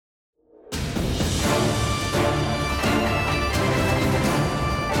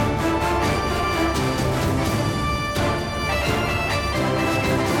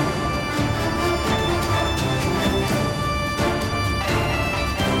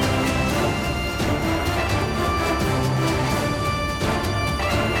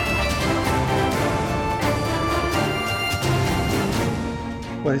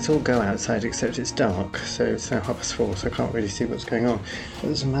Well, it's all go outside except it's dark, so it's now 4:30, so I can't really see what's going on. But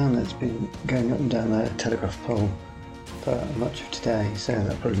there's a man that's been going up and down that telegraph pole for much of today, so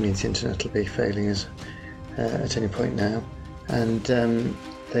that probably means the internet will be failing us at any point now. And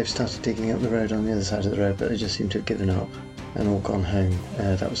they've started digging up the road on the other side of the road, but they just seem to have given up and all gone home.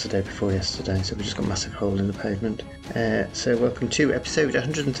 That was the day before yesterday, so we've just got a massive hole in the pavement. So welcome to episode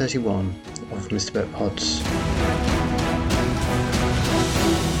 131 of Mr. Burt Pods.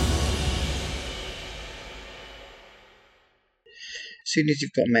 As soon as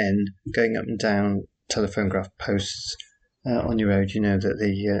you've got men going up and down telephone graph posts on your road, you know that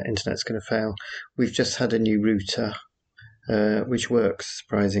the internet's going to fail. We've just had a new router, which works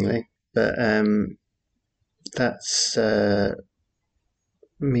surprisingly, but that's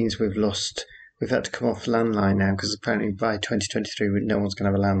means we've had to come off landline now, because apparently by 2023 no one's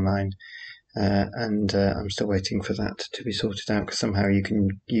going to have a landline, and I'm still waiting for that to be sorted out, because somehow you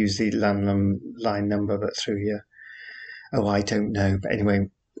can use the landline number but through your... Oh, I don't know. But anyway,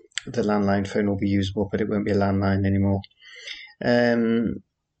 the landline phone will be usable, but it won't be a landline anymore.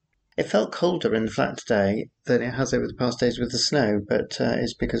 It felt colder in the flat today than it has over the past days with the snow, but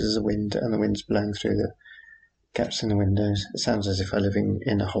it's because there's a wind and the wind's blowing through the gaps in the windows. It sounds as if I'm living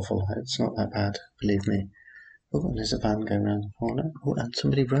in a hovel. It's not that bad, believe me. Oh, and there's a van going around the corner. Oh, and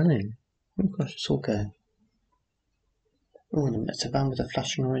somebody running. Oh gosh, it's all go. Oh, and it's a van with a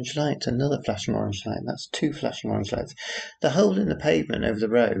flashing orange light, another flashing orange light. That's two flashing orange lights. The hole in the pavement over the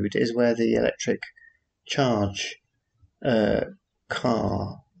road is where the electric charge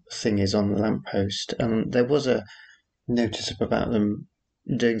car thing is on the lamppost. There was a notice up about them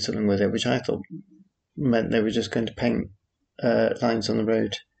doing something with it, which I thought meant they were just going to paint lines on the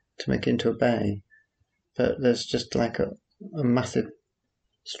road to make it into a bay. But there's just like a massive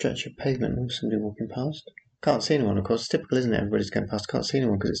stretch of pavement and somebody walking past. Can't see anyone, of course. It's typical, isn't it? Everybody's going past. Can't see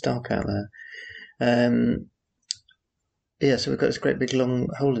anyone because it's dark out there. Yeah, so we've got this great big long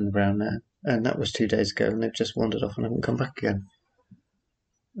hole in the ground now. And that was 2 days ago, and they've just wandered off and haven't come back again.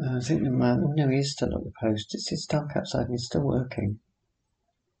 I think the man... Oh, no, he is still at the post. It's dark outside and he's still working.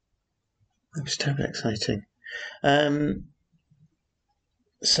 It was terribly exciting.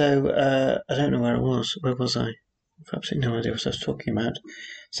 So, I don't know where I was. Where was I? I've absolutely no idea what I was talking about.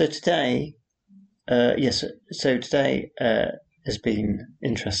 So today... So today has been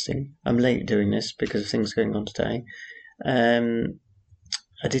interesting. I'm late doing this because of things going on today.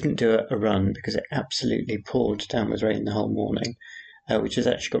 I didn't do a run because it absolutely poured down with rain the whole morning, which has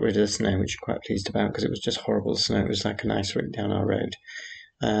actually got rid of the snow, which I'm quite pleased about, because it was just horrible snow. It was like an ice rink down our road.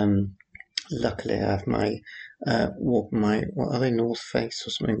 Luckily, I have my what are they, North Face or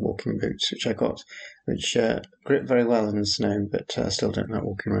something, walking boots, which I got, which grip very well in the snow, but I still don't like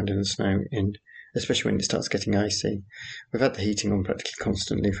walking around in the snow especially when it starts getting icy. We've had the heating on practically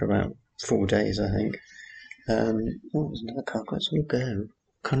constantly for about 4 days, I think. Oh, there's another car. Let's all go.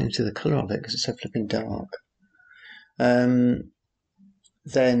 Can't even see the colour of it because it's so flipping dark.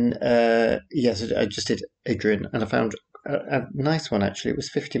 Yes, I just did Adrian, and I found a nice one, actually. It was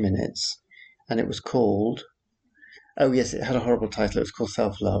 50 minutes, and it was called... Oh, yes, it had a horrible title. It was called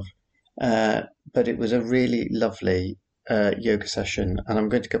Self-Love. But it was a really lovely... yoga session, and I'm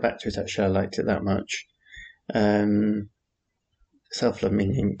going to go back to it. Actually, I liked it that much. Self-love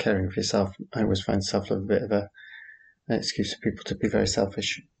meaning caring for yourself. I always find self-love a bit of an excuse for people to be very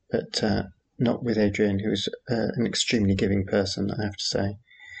selfish, but not with Adrian, who's an extremely giving person, I have to say.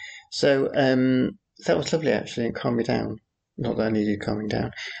 So that was lovely, actually. It calmed me down. Not that I needed calming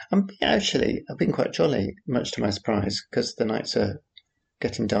down. I've been quite jolly, much to my surprise, because the nights are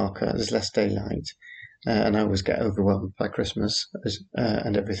getting darker. There's less daylight. And I always get overwhelmed by Christmas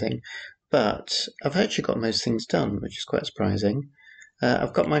and everything. But I've actually got most things done, which is quite surprising.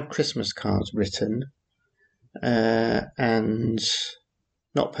 I've got my Christmas cards written and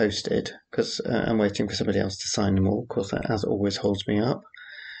not posted, because I'm waiting for somebody else to sign them all. Of course, that, as always, holds me up.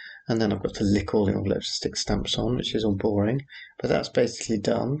 And then I've got to lick all the envelopes and stick stamps on, which is all boring. But that's basically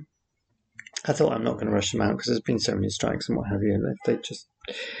done. I thought I'm not going to rush them out, because there's been so many strikes and what have you.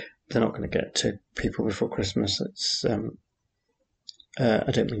 They're not going to get to people before Christmas. It's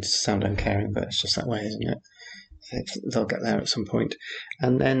I don't mean to sound uncaring, but it's just that way, isn't it? They'll get there at some point.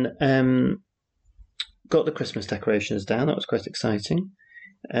 And then got the Christmas decorations down. That was quite exciting.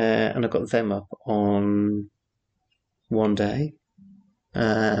 And I got them up on one day.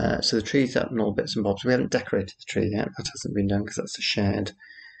 So the tree's up and all bits and bobs. We haven't decorated the tree yet. That hasn't been done because that's a shared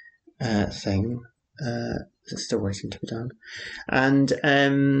thing. It's still waiting to be done. And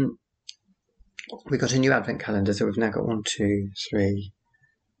we got a new advent calendar, so we've now got 1, 2, 3,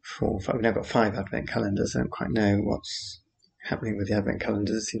 4, 5. We've now got 5 advent calendars. I don't quite know what's happening with the advent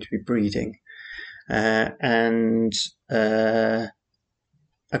calendars. They seem to be breeding.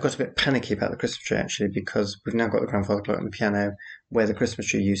 I got a bit panicky about the Christmas tree, actually, because we've now got the grandfather clock and the piano where the Christmas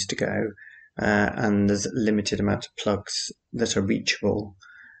tree used to go, and there's a limited amount of plugs that are reachable.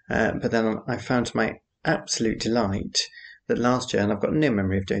 But then I found to my absolute delight that last year, and I've got no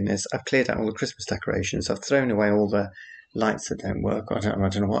memory of doing this, I've cleared out all the Christmas decorations. I've thrown away all the lights that don't work. I don't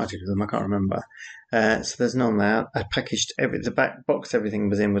know what I did with them. I can't remember. So there's none there. I packaged the back box everything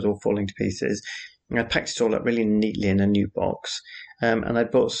was in was all falling to pieces. I packed it all up really neatly in a new box. And I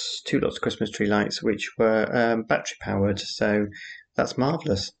bought 2 lots of Christmas tree lights, which were battery powered. So that's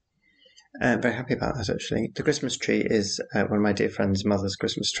marvellous. Very happy about that, actually. The Christmas tree is one of my dear friend's mother's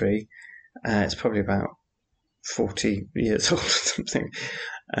Christmas tree. It's probably about 40 years old or something.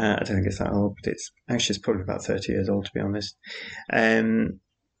 I don't think it's that old, but it's probably about 30 years old, to be honest.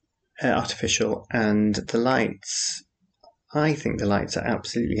 Artificial. And the lights, I think the lights are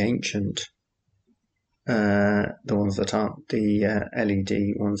absolutely ancient. The ones that aren't the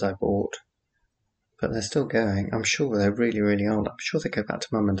LED ones I bought. But they're still going. I'm sure they're really, really old. I'm sure they go back to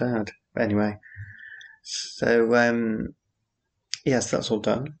Mum and Dad. But anyway, so yes, that's all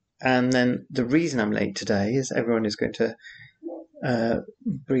done. And then the reason I'm late today is everyone is going to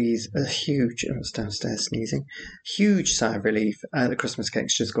breathe a huge, it's downstairs sneezing, huge sigh of relief. The Christmas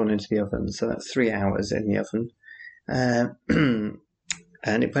cake's just gone into the oven, so that's 3 hours in the oven.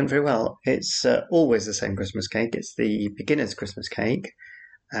 And it went very well. It's always the same Christmas cake. It's the beginner's Christmas cake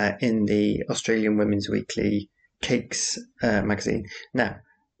in the Australian Women's Weekly Cakes magazine. Now,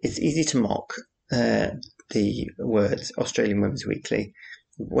 it's easy to mock the words Australian Women's Weekly.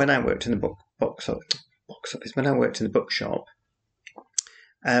 When I worked in the box office, when I worked in the bookshop,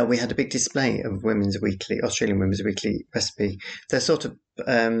 we had a big display of Australian Women's Weekly recipe. They're sort of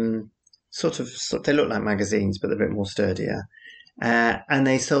they look like magazines, but they're a bit more sturdier. And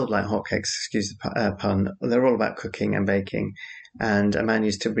they sold like hotcakes, excuse the pun. They're all about cooking and baking. And a man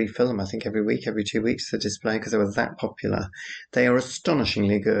used to refill them, I think, every 2 weeks, the display, because they were that popular. They are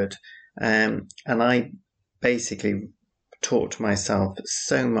astonishingly good. And I basically taught myself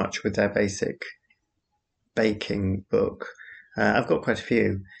so much with their basic baking book. I've got quite a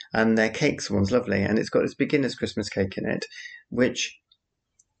few. And their cakes one's lovely. And it's got this beginner's Christmas cake in it, which...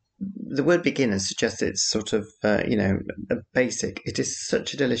 The word beginner suggests it's sort of, a basic. It is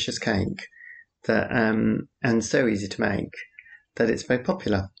such a delicious cake that, and so easy to make that it's very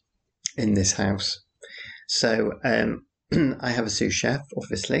popular in this house. So I have a sous chef,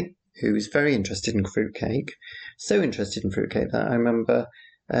 obviously, who's very interested in fruitcake. So interested in fruitcake that I remember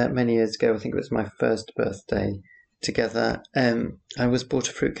many years ago, I think it was my first birthday together, I was bought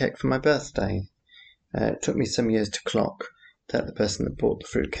a fruitcake for my birthday. It took me some years to clock that the person that bought the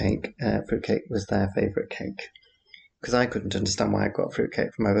fruitcake was their favourite cake. Because I couldn't understand why I got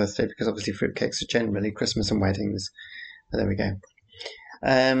fruitcake for my birthday, because obviously fruitcakes are generally Christmas and weddings. But there we go.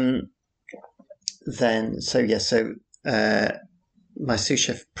 My sous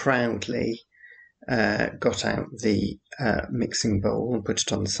chef proudly got out the mixing bowl and put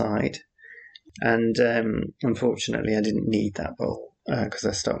it on the side. And unfortunately, I didn't need that bowl because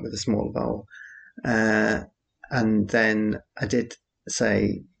I started with a smaller bowl. And then I did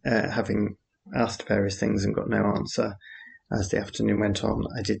say, having asked various things and got no answer as the afternoon went on,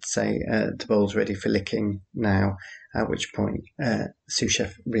 I did say the bowl's ready for licking now, at which point sous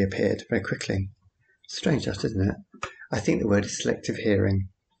chef reappeared very quickly. Strange that, isn't it? I think the word is selective hearing.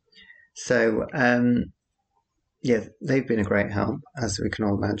 So, they've been a great help, as we can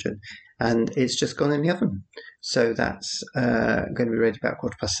all imagine. And it's just gone in the oven. So that's going to be ready about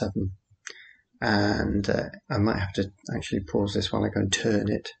 7:15. And I might have to actually pause this while I go and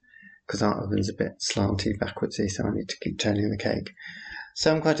turn it, because our oven's a bit slanty, backwardsy, so I need to keep turning the cake.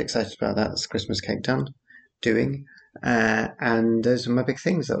 So I'm quite excited about that. That's Christmas cake doing. And those are my big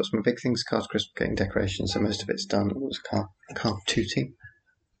things. That was my big things, carved Christmas cake and decoration, so most of it's done. It was carved tooting.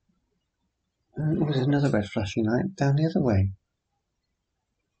 There's another red flashing light down the other way.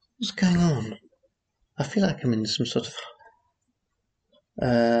 What's going on? I feel like I'm in some sort of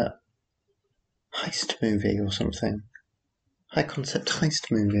heist movie or something. High concept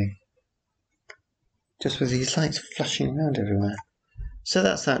heist movie. Just with these lights flashing around everywhere. So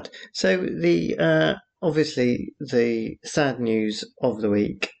that's that. So the obviously the sad news of the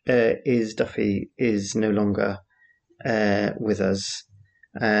week is Duffy is no longer with us.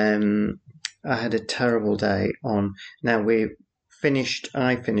 I had a terrible day on. Now I finished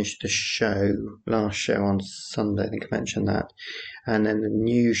the last show on Sunday, I think I mentioned that. And then the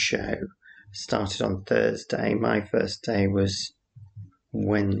new show started on Thursday. My first day was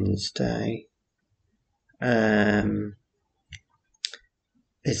Wednesday.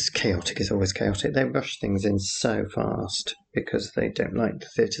 it's chaotic. It's always chaotic. They rush things in so fast because they don't like the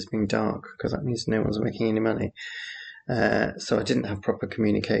theatres being dark, because that means no one's making any money. So I didn't have proper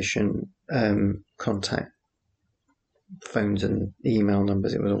communication, contact phones and email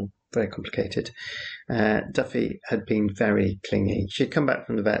numbers. It was all very complicated. Duffy had been very clingy. She'd come back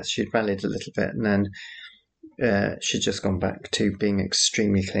from the vets, she'd rallied a little bit, and then she'd just gone back to being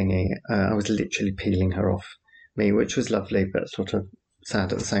extremely clingy. I was literally peeling her off me, which was lovely, but sort of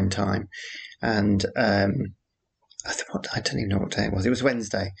sad at the same time. And I don't even know what day it was. It was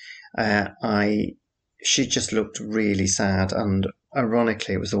Wednesday. She just looked really sad, and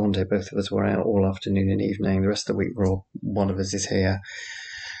ironically, it was the one day both of us were out all afternoon and evening. The rest of the week, one of us is here.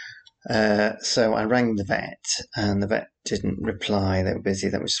 So I rang the vet, and the vet didn't reply. They were busy.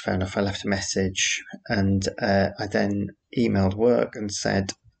 That was fair enough. I left a message, and I then emailed work and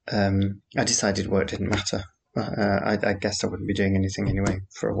said I decided work didn't matter. I guessed I wouldn't be doing anything anyway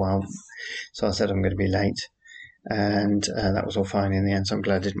for a while, so I said I'm going to be late, and that was all fine in the end. So I'm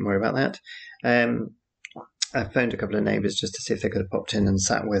glad I didn't worry about that. I phoned a couple of neighbours just to see if they could have popped in and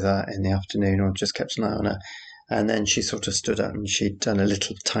sat with her in the afternoon, or just kept an eye on her. And then she sort of stood up and she'd done a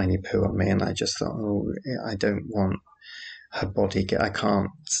little tiny poo on me, and I just thought, I don't want her body. I can't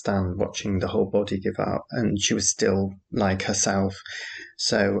stand watching the whole body give up. And she was still like herself.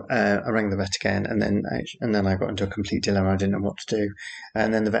 So I rang the vet again, and then I got into a complete dilemma. I didn't know what to do.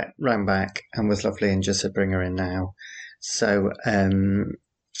 And then the vet rang back and was lovely and just said, bring her in now. So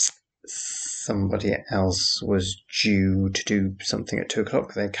somebody else was due to do something at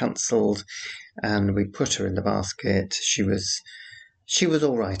 2:00. They cancelled, and we put her in the basket. She was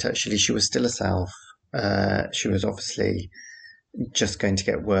all right, actually. She was still herself. She was obviously just going to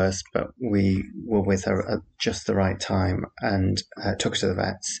get worse, but we were with her at just the right time, and took her to the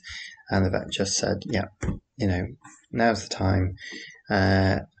vets, and the vet just said, yeah, now's the time.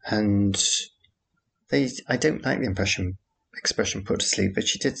 And I don't like the expression put to sleep, but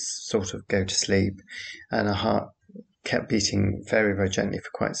she did sort of go to sleep, and her heart kept beating very, very gently for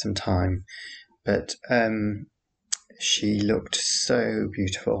quite some time. But she looked so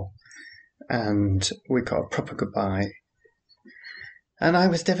beautiful, and we got a proper goodbye. And I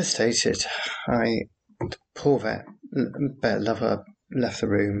was devastated. Poor vet lover left the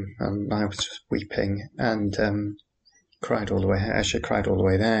room, and I was just weeping, and cried all the way. Actually, cried all the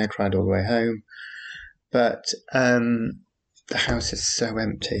way there, cried all the way home. But the house is so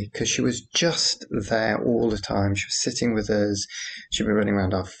empty, because she was just there all the time. She was sitting with us. She'd be running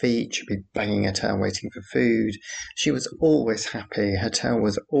around our feet. She'd be banging her tail, waiting for food. She was always happy. Her tail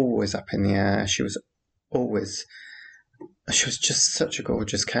was always up in the air. She was just such a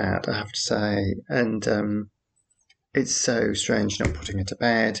gorgeous cat, I have to say. And it's so strange not putting her to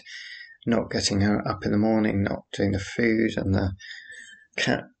bed, not getting her up in the morning, not doing the food and the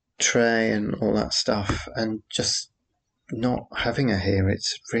cat tray and all that stuff, and just not having her here.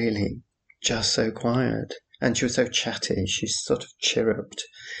 It's really just so quiet. And she was so chatty. She sort of chirruped,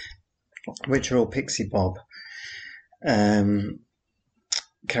 which are all Pixie Bob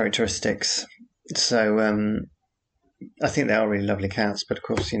characteristics. So I think they are really lovely cats, but of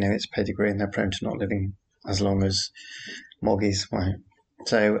course, it's pedigree, and they're prone to not living as long as Moggies. Right.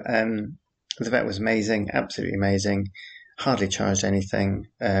 So the vet was amazing, absolutely amazing. Hardly charged anything.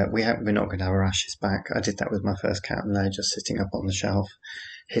 We're not going to have our ashes back. I did that with my first cat, and they're just sitting up on the shelf,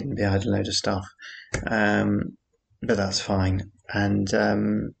 hidden behind a load of stuff. But that's fine. And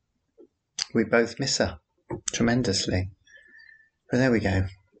we both miss her tremendously. But there we go.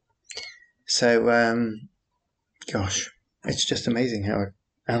 So, gosh, it's just amazing how an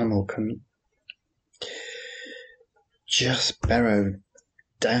animal can just burrow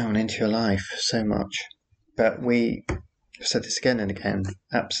down into your life so much. But I've said this again and again,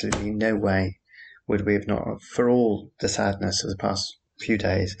 absolutely no way would we have not, for all the sadness of the past few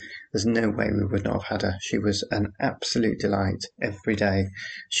days, there's no way we would not have had her. She was an absolute delight every day.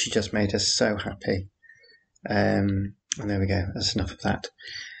 She just made us so happy. And there we go, that's enough of that.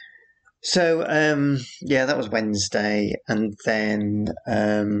 So, that was Wednesday, and then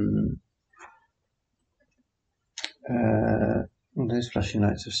those flashing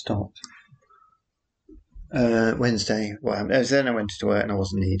lights have stopped. Wednesday, what happened? Then I went to work and I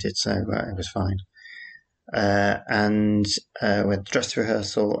wasn't needed, so it was fine. And we had the dress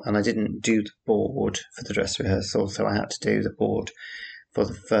rehearsal, and I didn't do the board for the dress rehearsal, so I had to do the board for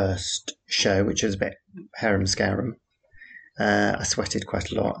the first show, which was a bit harum-scarum. I sweated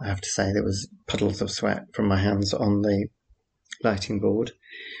quite a lot, I have to say. There was puddles of sweat from my hands on the lighting board.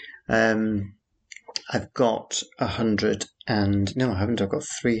 I've got 100 and... No, I haven't. I've got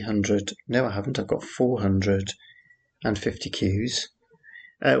 300. No, I haven't. I've got 450 cues.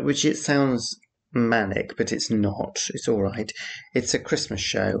 which it sounds manic, but it's not. It's all right. It's a Christmas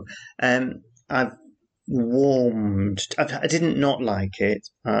show. I've warmed. I didn't not like it,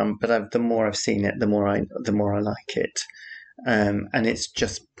 but the more I've seen it, the more I like it. And it's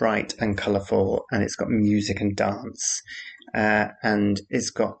just bright and colourful, and it's got music and dance, and it's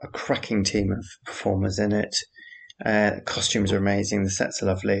got a cracking team of performers in it. Costumes are amazing. The sets are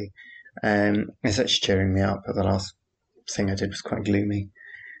lovely. It's actually cheering me up. But the last thing I did was quite gloomy,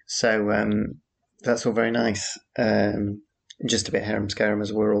 so that's all very nice. Just a bit harum-scarum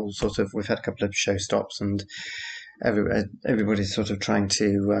as we've had a couple of show stops, and everybody's sort of trying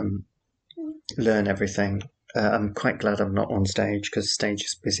to learn everything. I'm quite glad I'm not on stage, because the stage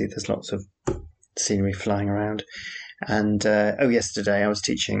is busy. There's lots of scenery flying around. And yesterday I was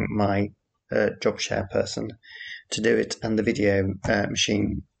teaching my job share person to do it, and the video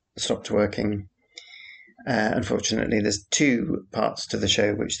machine stopped working. Unfortunately, there's two parts to the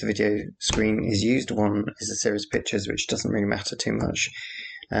show which the video screen is used. One is a series of pictures, which doesn't really matter too much.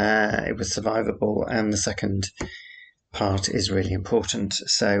 It was survivable, and the second part is really important.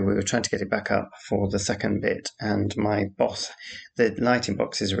 So we were trying to get it back up for the second bit, and my boss, the lighting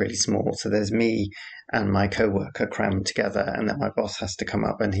box is really small, so there's me and my co-worker crammed together, and then my boss has to come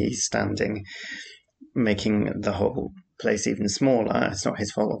up, and he's standing, making the whole place even smaller. It's not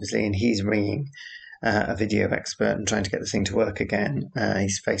his fault, obviously, and he's ringing a video expert and trying to get the thing to work again.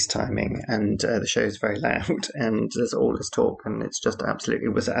 He's FaceTiming, and the show is very loud, and there's all this talk, and it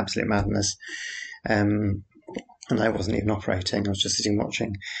was absolute madness. And I wasn't even operating. I was just sitting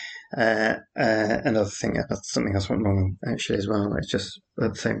watching. Something else went wrong actually as well. It's just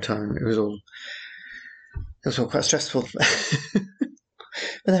at the same time it was all quite stressful. But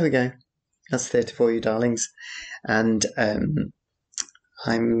there we go. That's theatre for you, darlings. And it's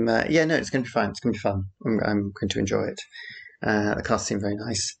going to be fine. It's going to be fun. I'm going to enjoy it. The cast seemed very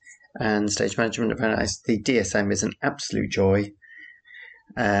nice, and stage management very nice. The DSM is an absolute joy.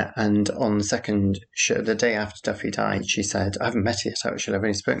 And on the second show, the day after Duffy died, she said, I haven't met her yet actually, I've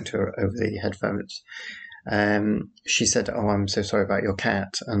only spoken to her over the headphones. She said, "Oh, I'm so sorry about your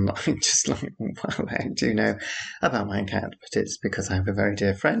cat." And I'm just like, well, I do know about my cat, but it's because I have a very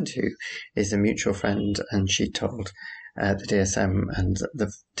dear friend who is a mutual friend, and she told the DSM, and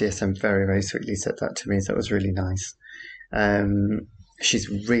the DSM very, very sweetly said that to me, so it was really nice. She's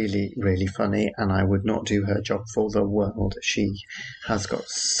really, really funny, and I would not do her job for the world. She has got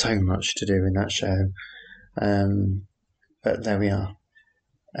so much to do in that show. But there we are.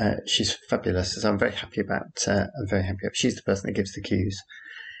 She's fabulous, so I'm very happy about. She's the person that gives the cues,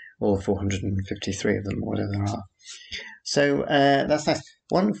 all 453 of them, or whatever there are. So that's nice.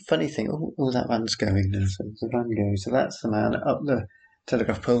 One funny thing, that van's going now. So the van goes. So that's the man up the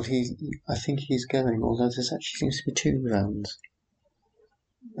telegraph pole. I think he's going. Although there actually seems to be two vans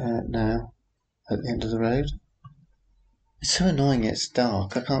now at the end of the road. It's so annoying. It's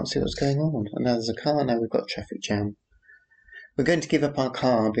dark. I can't see what's going on. And now there's a car. Now we've got traffic jam. We're going to give up our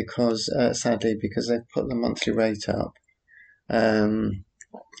car because, sadly, because they've put the monthly rate up,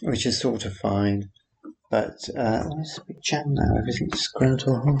 which is sort of fine. But there's a big jam now. Everything's ground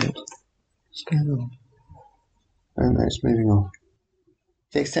to a halt. What's going on? Oh no, it's moving on.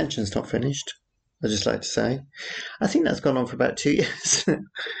 The extension's not finished, I'd just like to say. I think that's gone on for about 2 years.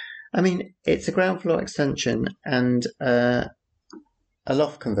 I mean, it's a ground floor extension and a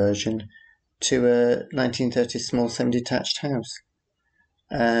loft conversion to a 1930s small semi-detached house.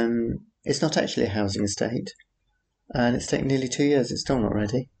 It's not actually a housing estate, and it's taken nearly 2 years. It's still not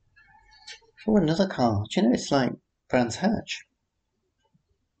ready. Oh, another car. Do you know, it's like Brands Hatch.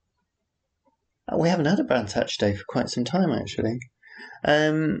 We haven't had a Brands Hatch day for quite some time, actually.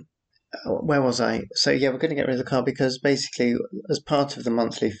 Where was I? So, yeah, we're going to get rid of the car because basically, as part of the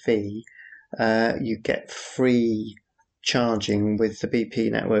monthly fee, you get free charging with the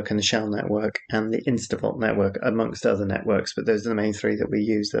BP network and the Shell network and the Instavolt network, amongst other networks, but those are the main three that we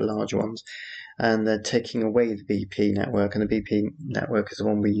use, the large ones. And they're taking away the BP network, and the BP network is the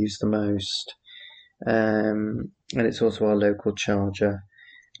one we use the most. And it's also our local charger,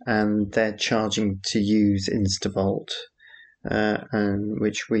 and they're charging to use Instavolt, and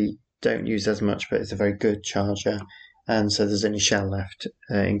which we don't use as much, but it's a very good charger. And so there's only Shell left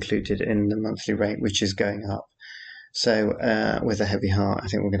included in the monthly rate, which is going up. So with a heavy heart, I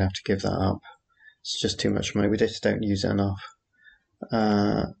think we're going to have to give that up. It's just too much money. We just don't use it enough.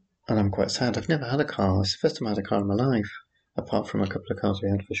 And I'm quite sad. I've never had a car. It's the first time I had a car in my life, apart from a couple of cars we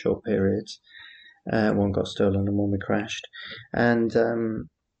had for short periods. One got stolen and one we crashed. And I'm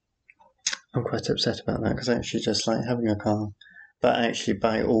quite upset about that because I actually just like having a car. But actually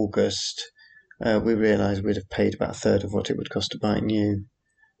by August, we realised we'd have paid about a third of what it would cost to buy it new.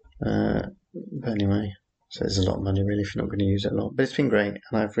 But anyway, so there's a lot of money really if you're not going to use it a lot. But it's been great,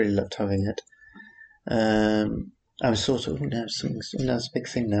 and I've really loved having it. I'm sort of there's a big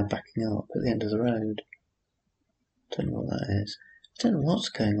thing now backing up at the end of the road. Don't know what that is. I don't know what's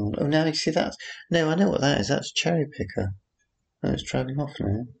going on. Oh, now you see that? No, I know what that is. That's a cherry picker. Oh, it's driving off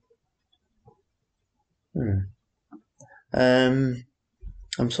now.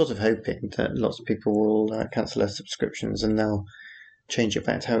 I'm sort of hoping that lots of people will cancel their subscriptions and they'll change it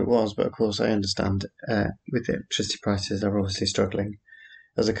back to how it was. But of course, I understand with the electricity prices, they're obviously struggling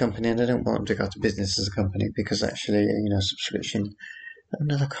as a company, and I don't want them to go out of business as a company because actually, subscription.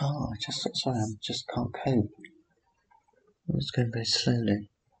 Another car. I just can't cope. It's going very slowly.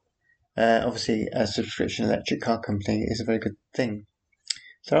 Obviously, a subscription electric car company is a very good thing.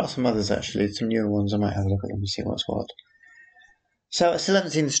 There are some others actually, some newer ones. I might have a look at them and see what's what. So I still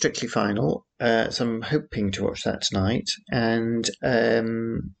haven't seen the Strictly final, so I'm hoping to watch that tonight. And I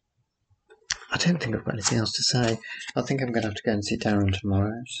don't think I've got anything else to say. I think I'm going to have to go and see Darren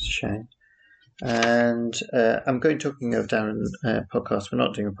tomorrow, which is a shame. And I'm talking of Darren podcast. We're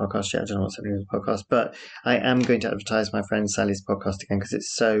not doing a podcast yet. I don't know what's happening with the podcast, but I am going to advertise my friend Sally's podcast again because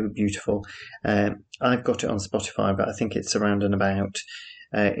it's so beautiful. I've got it on Spotify, but I think it's around and about.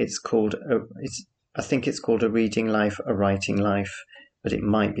 It's called I think it's called A Reading Life, A Writing Life, but it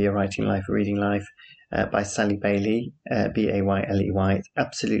might be A Writing Life, A Reading Life by Sally Bayley, Bayley. It's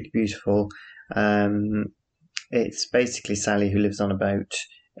absolutely beautiful. It's basically Sally who lives on a boat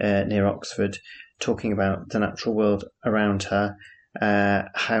near Oxford, talking about the natural world around her,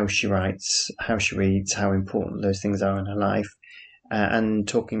 how she writes, how she reads, how important those things are in her life, and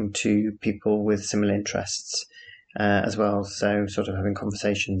talking to people with similar interests as well. So sort of having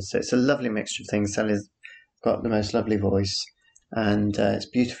conversations. So it's a lovely mixture of things. Sally's got the most lovely voice, and it's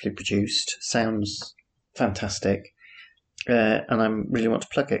beautifully produced, sounds fantastic, and I really want to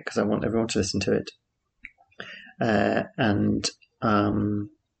plug it because I want everyone to listen to it. And I'm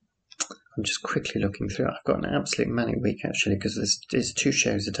just quickly looking through. I've got an absolute manic week actually because there's 2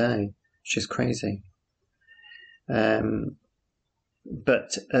 shows a day, which is crazy.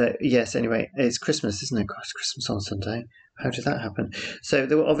 But yes, anyway, it's Christmas, isn't it? God, it's Christmas on Sunday. How did that happen? So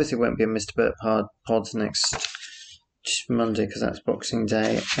there obviously won't be a Mr. Burt Pods next Monday because that's Boxing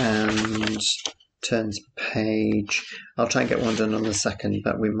Day and Turns Page. I'll try and get one done on the 2nd,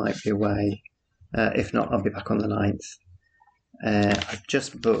 but we might be away. If not, I'll be back on the 9th. I've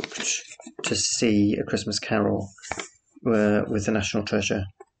just booked to see A Christmas Carol with the National Treasure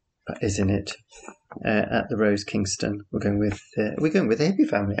that is in it at the Rose Kingston. We're going with the Hippie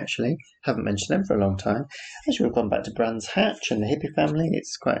Family actually. Haven't mentioned them for a long time. Actually, we've gone back to Brands Hatch and the Hippie Family.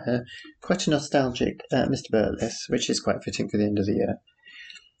 It's quite a nostalgic Mr. Burt list, which is quite fitting for the end of the year.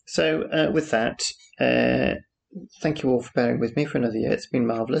 So with that, thank you all for bearing with me for another year. It's been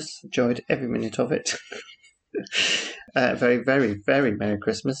marvellous. Enjoyed every minute of it. Very, very, very Merry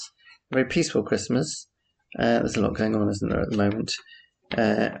Christmas. A very peaceful Christmas. There's a lot going on, isn't there, at the moment?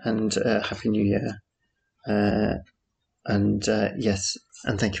 And Happy New Year. Yes,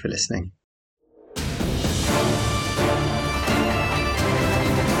 and thank you for listening.